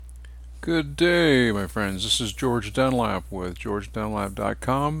Good day, my friends. This is George Dunlap with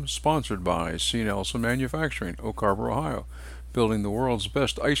GeorgeDunlap.com, sponsored by C. Nelson Manufacturing, Oak Harbor, Ohio, building the world's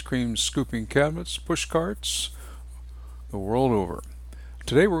best ice cream scooping cabinets, push carts, the world over.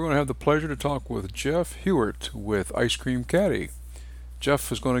 Today we're going to have the pleasure to talk with Jeff Hughart with Ice Cream Caddie.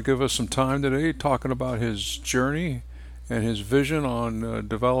 Jeff is going to give us some time today talking about his journey and his vision on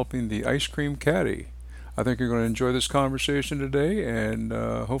developing the Ice Cream Caddie. I think you're going to enjoy this conversation today, and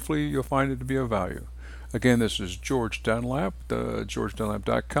hopefully you'll find it to be of value. Again, this is George Dunlap,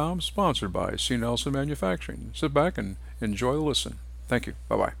 GeorgeDunlap.com, sponsored by C. Nelson Manufacturing. Sit back and enjoy the listen. Thank you.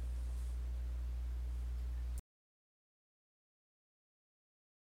 Bye-bye.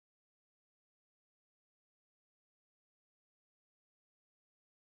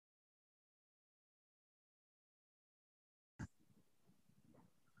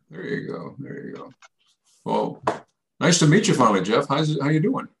 There you go. There you go. Well, nice to meet you finally, Jeff. How you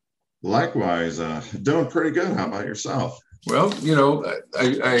doing? Likewise, doing pretty good. How about yourself? Well,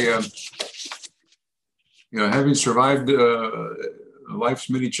 having survived life's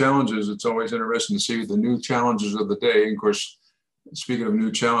many challenges, it's always interesting to see the new challenges of the day. And of course, speaking of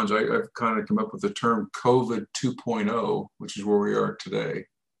new challenge, I've kind of come up with the term COVID 2.0, which is where we are today.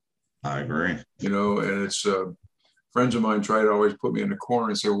 I agree. And it's friends of mine try to always put me in a corner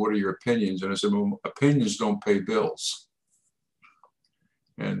and say, well, what are your opinions? And I said, well, opinions don't pay bills.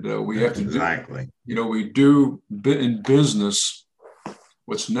 And we have to we do in business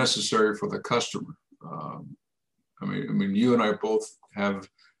what's necessary for the customer. I mean, you and I both have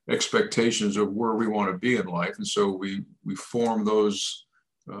expectations of where we want to be in life, and so we form those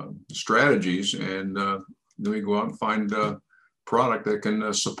strategies, and then we go out and find a product that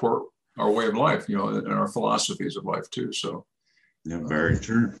can support our way of life, and our philosophies of life too. So, yeah, very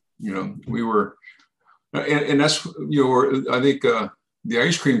true. We were, and that's I think. The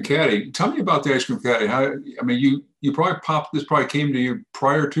ice cream caddy. Tell me about the ice cream caddy. You probably this probably came to you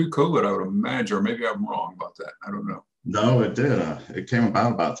prior to COVID, I would imagine, or maybe I'm wrong about that. I don't know. No, it did. It came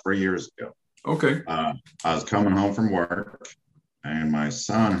about 3 years ago. Okay. I was coming home from work, and my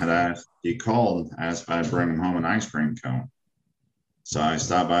son he called, asked if I'd bring him home an ice cream cone. So I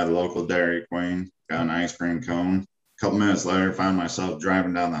stopped by the local Dairy Queen, got an ice cream cone. A couple minutes later, found myself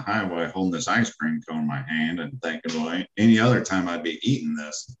driving down the highway holding this ice cream cone in my hand and thinking, well, any other time I'd be eating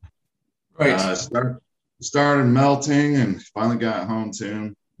this. Right. Started melting and finally got home to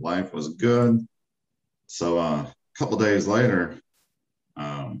him. Life was good. So a couple days later,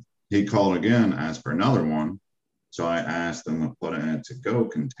 he called again, asked for another one. So I asked him to put it in a to-go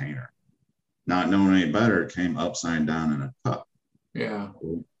container. Not knowing any better, it came upside down in a cup. Yeah.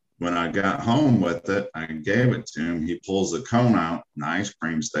 When I got home with it, I gave it to him. He pulls the cone out, and the ice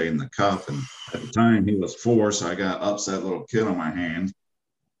cream stayed in the cup. And at the time, he was 4, so I got upset little kid on my hand.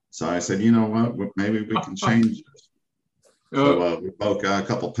 So I said, you know what? Maybe we can change this. So we both got a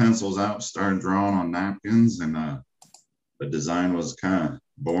couple pencils out, started drawing on napkins, and the design was kind of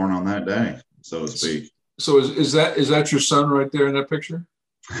born on that day, so to speak. So is that your son right there in that picture?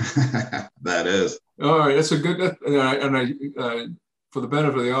 That is. All right, that's a good. For the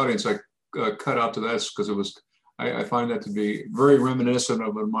benefit of the audience, I cut out to that because it was. I find that to be very reminiscent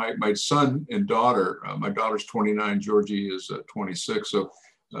of my son and daughter. My daughter's 29, Georgie is 26. So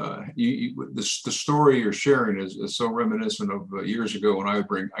the story you're sharing is so reminiscent of years ago when I would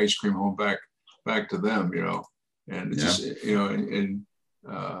bring ice cream home back to them, and it's just,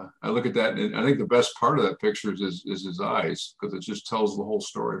 I look at that, and I think the best part of that picture is his eyes, because it just tells the whole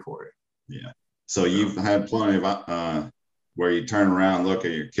story for you. Yeah. So you've had plenty of where you turn around, look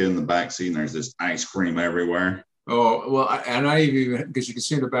at your kid in the back seat, and there's this ice cream everywhere. Oh, well, I even, because you can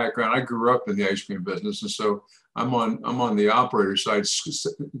see in the background, I grew up in the ice cream business, and so I'm on the operator side,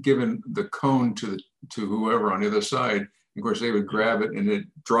 giving the cone to whoever on the other side. Of course, they would grab it, and it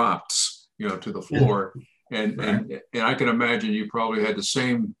drops, to the floor. And I can imagine you probably had the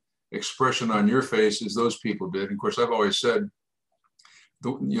same expression on your face as those people did. And of course, I've always said,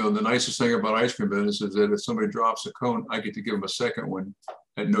 the nicest thing about ice cream business is that if somebody drops a cone, I get to give them a second one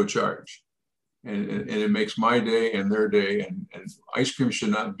at no charge. And it makes my day and their day. And ice cream should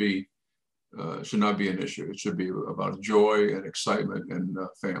not be an issue. It should be about joy and excitement and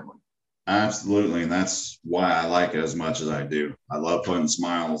family. Absolutely. And that's why I like it as much as I do. I love putting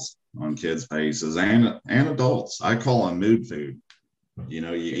smiles on kids' faces and adults. I call it mood food.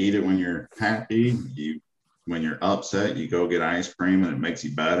 You eat it when you're happy. When you're upset, you go get ice cream and it makes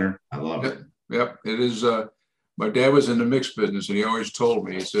you better. I love it. Yep. It is. My dad was in the mix business, and he always told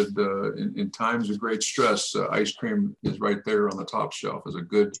me, he said, in times of great stress, ice cream is right there on the top shelf as a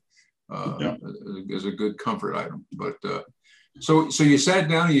good comfort item. But So you sat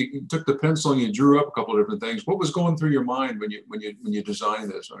down, you took the pencil, and you drew up a couple of different things. What was going through your mind when you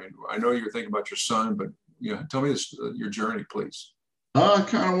designed this? I mean, I know you're thinking about your son, but tell me this, your journey, please. I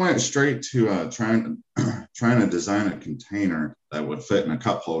kind of went straight to trying to design a container that would fit in a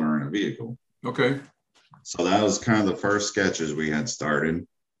cup holder in a vehicle. Okay. So that was kind of the first sketches we had started.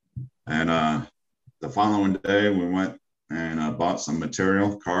 And the following day, we went and bought some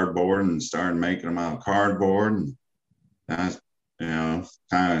material, cardboard, and started making them out of cardboard. And that,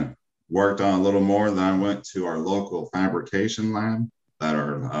 kind of worked on a little more. Then I went to our local fabrication lab that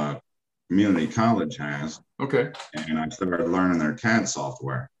our community college has. Okay. And I started learning their CAD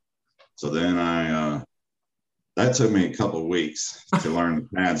software. So then that took me a couple of weeks to learn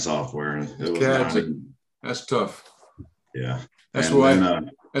the CAD software. It was not that's tough. Yeah. That's and why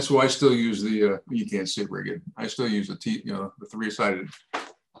then, that's why I still use the you can't see it very good. I still use the three-sided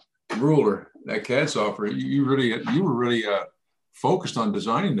ruler, that CAD software. You were really focused on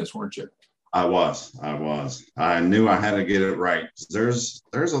designing this, weren't you? I was. I knew I had to get it right. There's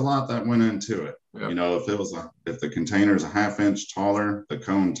a lot that went into it. Yep. If the container is a half-inch taller, the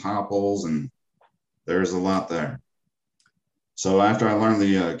cone topples, and there's a lot there. So after I learned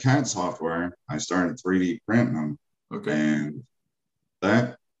the CAD software, I started 3D printing them. Okay. And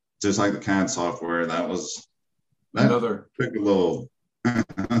that, just like the CAD software, that took a little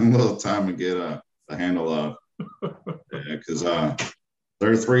time to get the handle of. Because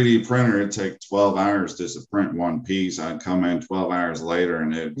their 3D printer, it'd take 12 hours just to print one piece. I'd come in 12 hours later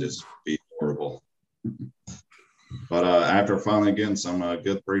and it'd just be horrible. But after finally getting some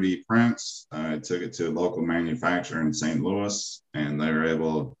good 3D prints, I took it to a local manufacturer in St. Louis, and they were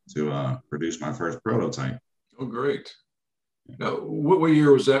able to produce my first prototype. Oh, great. Now, what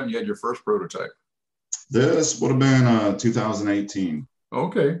year was that when you had your first prototype? This would have been 2018.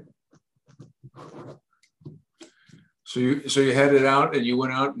 Okay. So you had it out, and you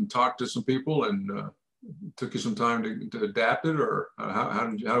went out and talked to some people, and took you some time to adapt it, or how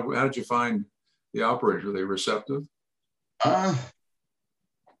did you find the operators? Were they receptive?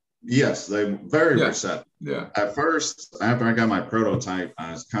 Yes, they were very receptive. Yeah. At first, after I got my prototype,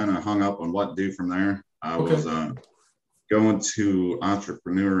 I was kind of hung up on what to do from there. I was going to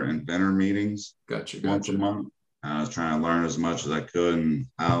entrepreneur inventor meetings once a month. I was trying to learn as much as I could and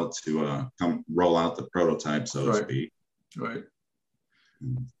how to roll out the prototype, so to speak. Right.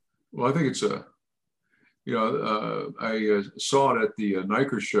 Well, I think it's I saw it at the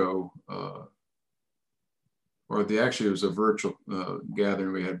Niker show, actually it was a virtual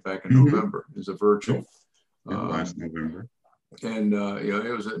gathering we had back in November. It was a virtual. Last November. And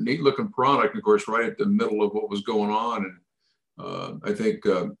it was a neat looking product, of course, right at the middle of what was going on. And I think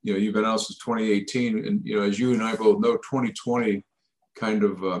you've been out since 2018, and as you and I both know, 2020 kind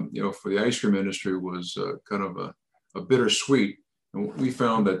of for the ice cream industry was kind of a bittersweet. And we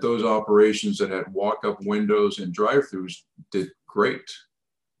found that those operations that had walk-up windows and drive-throughs did great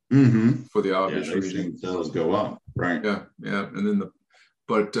for the obvious reason. Sales go up, right? Yeah. And then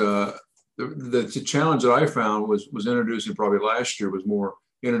the challenge that I found was introducing, probably last year, was more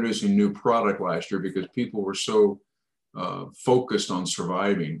introducing new product last year, because people were so focused on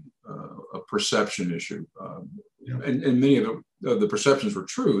surviving a perception issue. And many of the perceptions were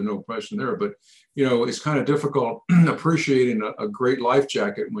true, no question there. But it's kind of difficult appreciating a great life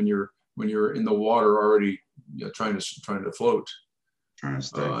jacket when you're in the water already, trying to float. Trying to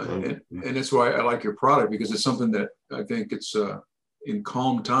stay afloat. And that's why I like your product, because it's something that I think it's in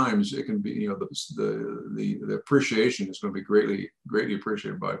calm times, it can be, the appreciation is going to be greatly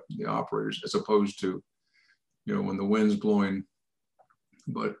appreciated by the operators, as opposed to when the wind's blowing.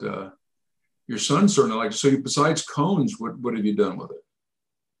 But your son certainly likes it. So besides cones, what have you done with it?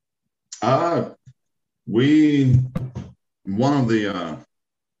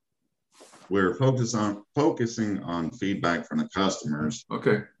 We're focusing on feedback from the customers.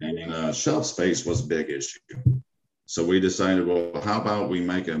 Okay. And shelf space was a big issue. So we decided, well, how about we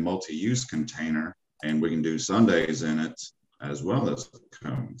make a multi-use container, and we can do sundaes in it as well as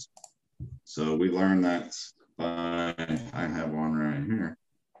cones. So we learned that I have one right here,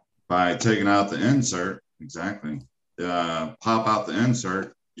 by taking out the insert, pop out the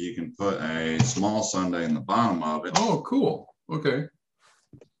insert, you can put a small sundae in the bottom of it. Oh, cool. Okay.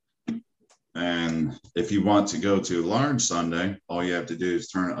 And if you want to go to large sundae, all you have to do is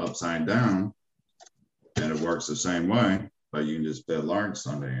turn it upside down, and it works the same way, but you can just fit a large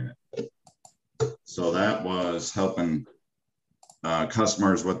sundae in it. So that was helping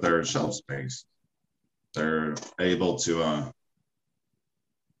customers with their shelf space. They're able to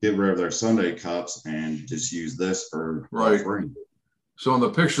get rid of their sundae cups and just use this for free. So on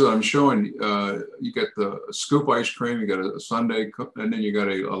the picture that I'm showing, you get the scoop ice cream, you got a sundae, and then you got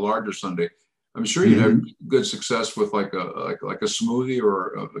a larger sundae. I'm sure you'd have Mhm. good success with like a smoothie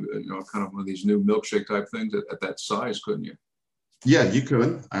or kind of one of these new milkshake type things at that size, couldn't you? Yeah, you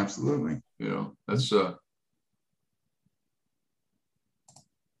could. Absolutely. That's well,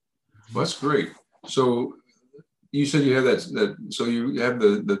 that's great. So you said you have so you have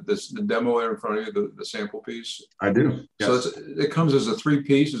the demo there in front of you, the sample piece. I do. So Yes. it comes as a three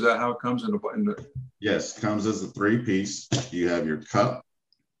piece. Is that how it comes in the Yes. Comes as a three piece. You have your cup,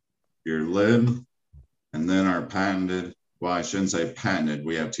 your lid, and then our patented, well, I shouldn't say patented.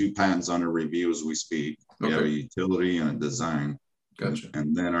 We have two patents under review as we speak. We have a Okay, utility and a design. gotcha.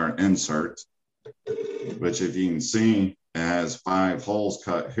 And then our insert, which if you can see, it has 5 holes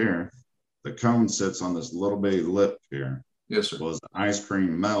cut here. The cone sits on this little bitty lip here. Yes, sir. Well, as the ice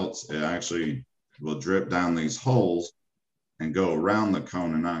cream melts, it actually will drip down these holes and go around the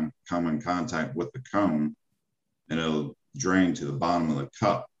cone and not come in contact with the cone, and it'll drain to the bottom of the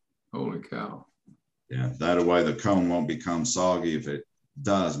cup. Holy cow. Yeah, that way the cone won't become soggy if it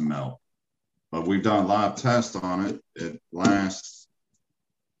does melt. But we've done a lot of tests on it. It lasts,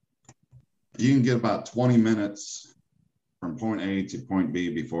 you can get about 20 minutes from point A to point B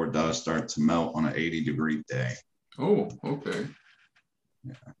before it does start to melt on an 80-degree day. Oh, okay.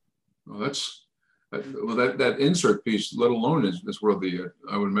 Yeah. Well, that insert piece, let alone is where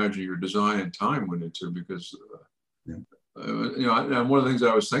I would imagine your design and time went into because Yeah. And one of the things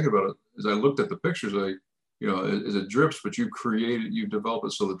I was thinking about as I looked at the pictures, as it drips, but you develop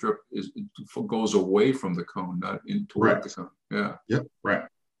it so the drip goes away from the cone, not in toward the cone. Yeah. Yep. Right.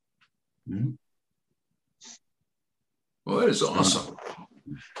 Mm-hmm. Well, that is awesome.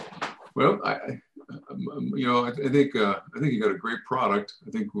 Well, I think you got a great product. I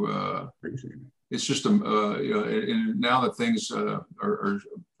think it's just and now that things are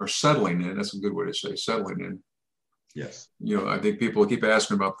settling in. That's a good way to say settling in. Yes. I think people keep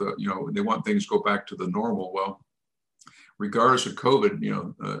asking about they want things to go back to the normal. Well, regardless of COVID,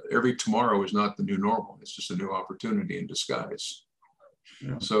 every tomorrow is not the new normal. It's just a new opportunity in disguise.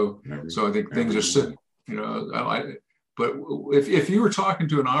 Yeah. So I think things are sitting. But if you were talking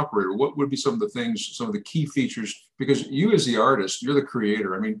to an operator, what would be some of the key features? Because you as the artist, you're the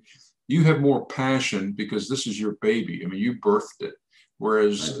creator. I mean, you have more passion because this is your baby. I mean, you birthed it.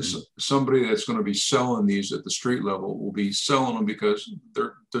 Whereas somebody that's going to be selling these at the street level will be selling them because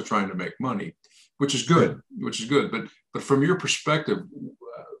they're trying to make money, which is good. But from your perspective,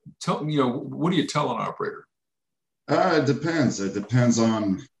 what do you tell an operator? It depends. It depends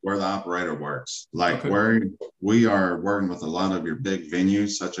on where the operator works. Like Okay. where we are working with a lot of your big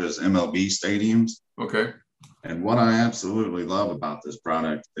venues, such as MLB stadiums. Okay. And what I absolutely love about this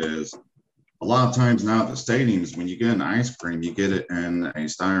product is a lot of times now at the stadiums, when you get an ice cream, you get it in a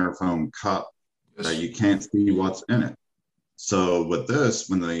styrofoam cup that you can't see what's in it. So with this,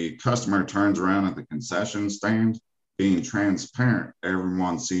 when the customer turns around at the concession stand, being transparent,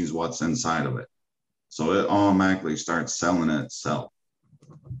 everyone sees what's inside of it. So it automatically starts selling itself.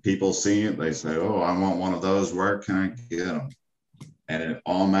 People see it, they say, "Oh, I want one of those. Where can I get them?" And it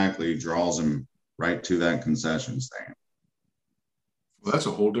automatically draws them right to that concession stand. Well, that's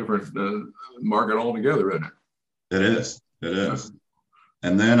a whole different market altogether, isn't it? It is. It is.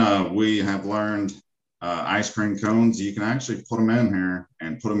 And then we have learned ice cream cones. You can actually put them in here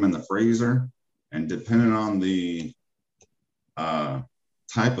and put them in the freezer. And depending on the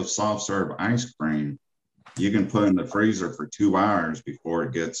type of soft serve ice cream, you can put in the freezer for 2 hours before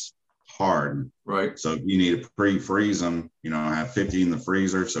it gets hard. Right. So if you need to pre-freeze them, have 50 in the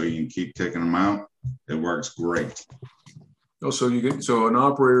freezer so you can keep kicking them out. It works great. Oh, so an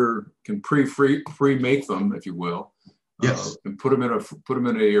operator can pre-make them, if you will. Yes. And put them in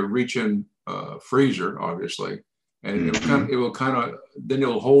a reach-in freezer, obviously, and it will kind of then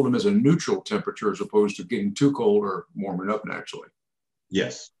it'll hold them as a neutral temperature as opposed to getting too cold or warming up naturally.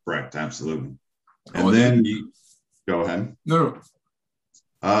 Yes, correct, absolutely. And then you go ahead. No.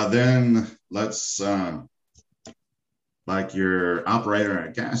 Then let's like your operator at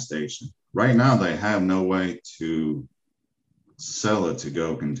a gas station. Right now, they have no way to sell a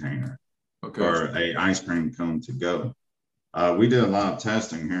to-go container or a ice cream cone to go. We did a lot of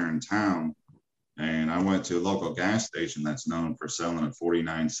testing here in town, and I went to a local gas station that's known for selling a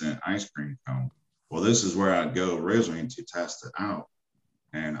 49-cent ice cream cone. Well, this is where I'd go originally to test it out.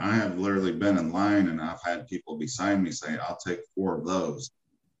 And I have literally been in line, and I've had people beside me say, "I'll take 4 of those."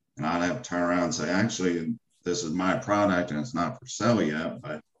 And I'd have to turn around and say, "Actually, this is my product and it's not for sale yet,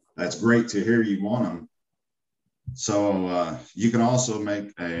 but that's great to hear you want them." So you can also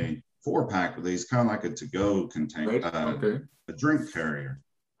make a 4-pack of these, kind of like a to-go Right. Okay. a drink carrier.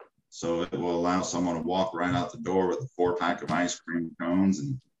 So it will allow someone to walk right out the door with a 4-pack of ice cream cones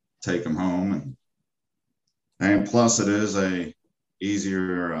and take them home. And plus, it is a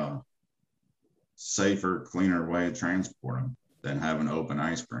easier, safer, cleaner way to transport them than having open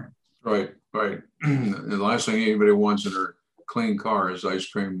ice cream. Right. Right. The last thing anybody wants in their clean car is ice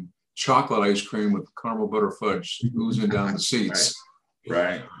cream, chocolate ice cream with caramel butter fudge oozing down the seats.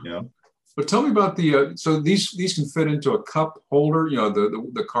 Right. Yeah. But tell me about the so these can fit into a cup holder, you know,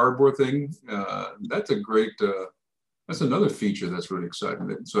 the cardboard thing. That's a great that's another feature that's really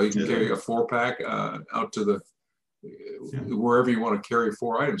exciting. So you can carry a 4-pack out to the wherever you want to carry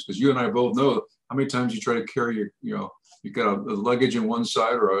 4 items. Because you and I both know how many times you try to carry your, you know, you've got a luggage in one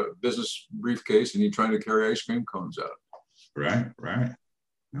side or a business briefcase, and you're trying to carry ice cream cones out. Right. Right.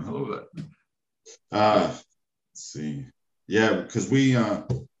 I love that. Let's see. Yeah, because we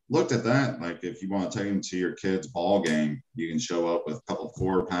looked at that. Like, if you want to take them to your kid's ball game, you can show up with a couple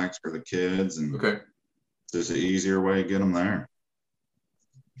 4-packs for the kids, and just an easier way to get them there.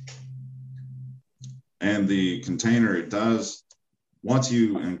 And the container, it does, once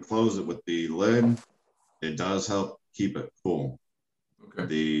you enclose it with the lid, it does help keep it cool. Okay.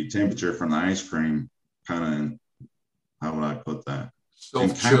 The temperature from the ice cream kind of, how would I put that?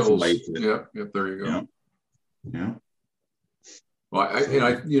 Self-chills. Yep. There you go. Yeah. Well,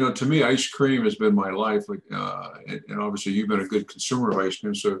 you know, to me, ice cream has been my life. Like, and obviously, you've been a good consumer of ice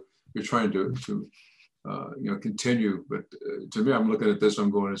cream, so you're trying to you know, continue. But to me, I'm looking at this,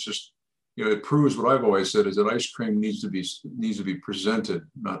 I'm going, it's just, you know, it proves what I've always said, is that ice cream needs to be presented,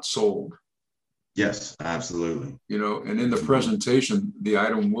 not sold. Yes, absolutely. You know, and in the presentation, the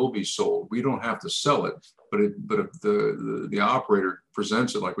item will be sold. We don't have to sell it, but if the operator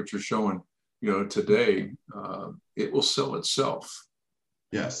presents it like what you're showing, you know, today, it will sell itself.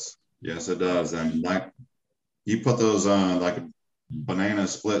 Yes, it does. And like, you put those like a banana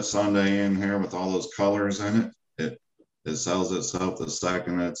split sundae in here with all those colors in it, it sells itself the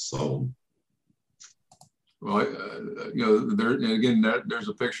second it's sold. Well, you know, there's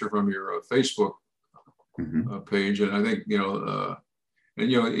a picture from your Facebook page, and I think, you know,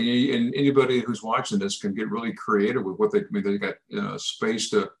 and you know, and anybody who's watching this can get really creative with what they got space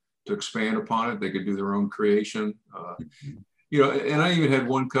to expand upon it. They could do their own creation. You know, and I even had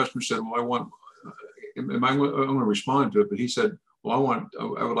one customer said, "Well, I want, I'm going to respond to it," but he said, "Well, I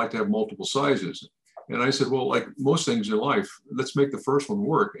would like to have multiple sizes." And I said, well, like most things in life, let's make the first one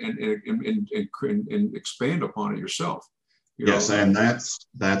work and expand upon it yourself. Yes, and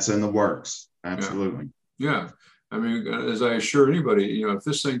that's in the works. Absolutely. Yeah. I mean, as I assure anybody, you know, if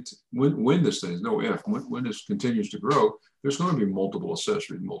this thing, when this thing, no if, when this continues to grow, there's going to be multiple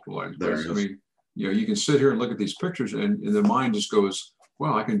accessories, multiple items. I mean, you know, you can sit here and look at these pictures, and the mind just goes,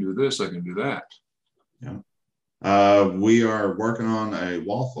 well, I can do this, I can do that. Yeah. We are working on a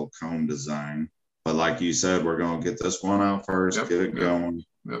waffle cone design. But like you said, we're going to get this one out first, get it going,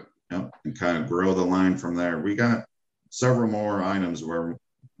 and kind of grow the line from there. We got several more items we're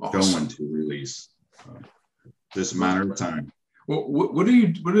going to release. Just a matter of time. Well, what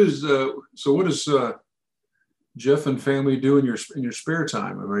does Jeff and family do in your spare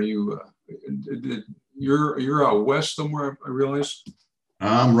time? Are you you're out west somewhere? I realize.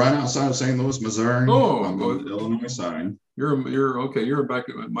 I'm right outside of St. Louis, Missouri. Oh, on the Illinois side. You're okay. You're back.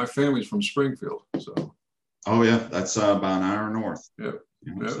 My family's from Springfield, so. Oh yeah, that's about an hour north. Yep.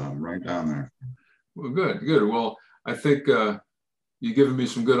 So I'm right down there. Well, good. Well, I think you've given me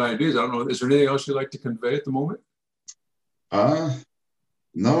some good ideas. I don't know. Is there anything else you'd like to convey at the moment? No,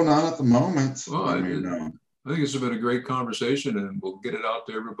 not at the moment. Well, I think it's been a great conversation, and we'll get it out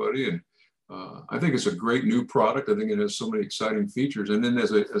to everybody. And I think it's a great new product. I think it has so many exciting features. And then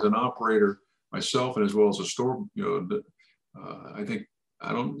as an operator myself, and as well as a store, you know, I think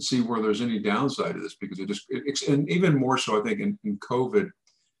I don't see where there's any downside to this, because and even more so, I think in COVID,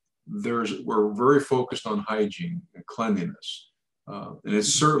 we're very focused on hygiene and cleanliness, and it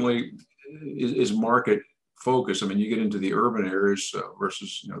certainly is market focused. I mean, you get into the urban areas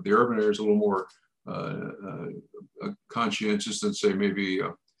versus, you know, the urban areas a little more conscientious than, say, maybe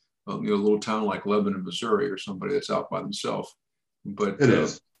a little town like Lebanon, Missouri, or somebody that's out by themselves. But it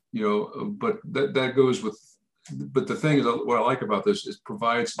is, you know, but that goes with. But the thing is, what I like about this is it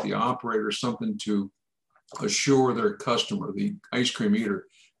provides the operator something to assure their customer, the ice cream eater,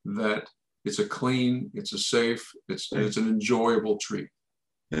 that it's a clean, it's a safe, it's an enjoyable treat.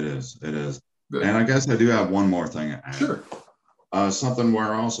 It is. Good. And I guess I do have one more thing to add. Sure. Something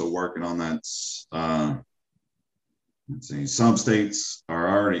we're also working on that's, let's see, some states are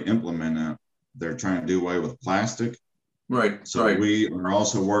already implementing it. They're trying to do away with plastic. Right, So right. we are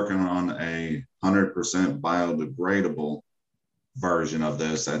also working on a 100% biodegradable version of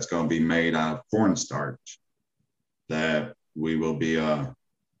this that's going to be made out of cornstarch that we will be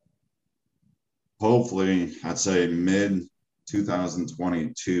hopefully, I'd say mid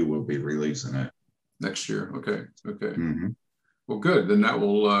 2022 we'll be releasing it. Next year. Okay. Okay. Mm-hmm. Well, good. Then that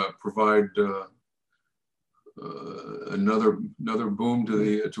will provide another boom to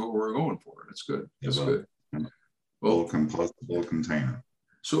the to what we're going for. That's good. It That's will. good. Full Well, compostable container.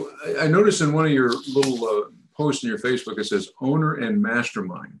 so I noticed in one of your little posts in your Facebook, it says owner and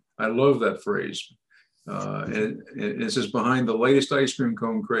mastermind. I love that phrase. And it says behind the latest ice cream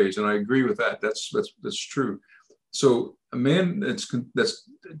cone craze. And I agree with that. That's true. So a man that's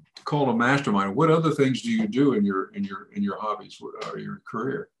called a mastermind, what other things do you do in your hobbies or your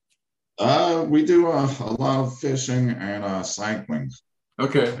career? We do a lot of fishing and cycling.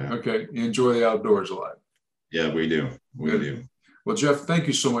 Okay. Yeah. Okay. You enjoy the outdoors a lot. Yeah, we do. We Good. do. Well, Jeff, thank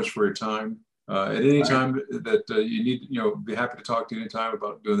you so much for your time. At any All right. time that you need, be happy to talk to you anytime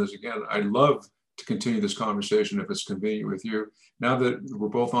about doing this again. I'd love to continue this conversation if it's convenient with you. Now that we're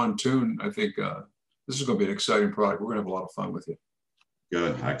both on tune, I think this is going to be an exciting product. We're going to have a lot of fun with you.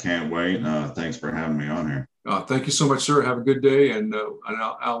 Good. I can't wait. Thanks for having me on here. Thank you so much, sir. Have a good day, and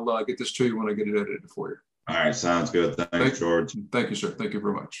I'll get this to you when I get it edited for you. All right. Sounds good. Thanks, George. Thank you, sir. Thank you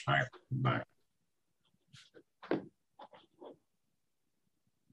very much. All right. Bye.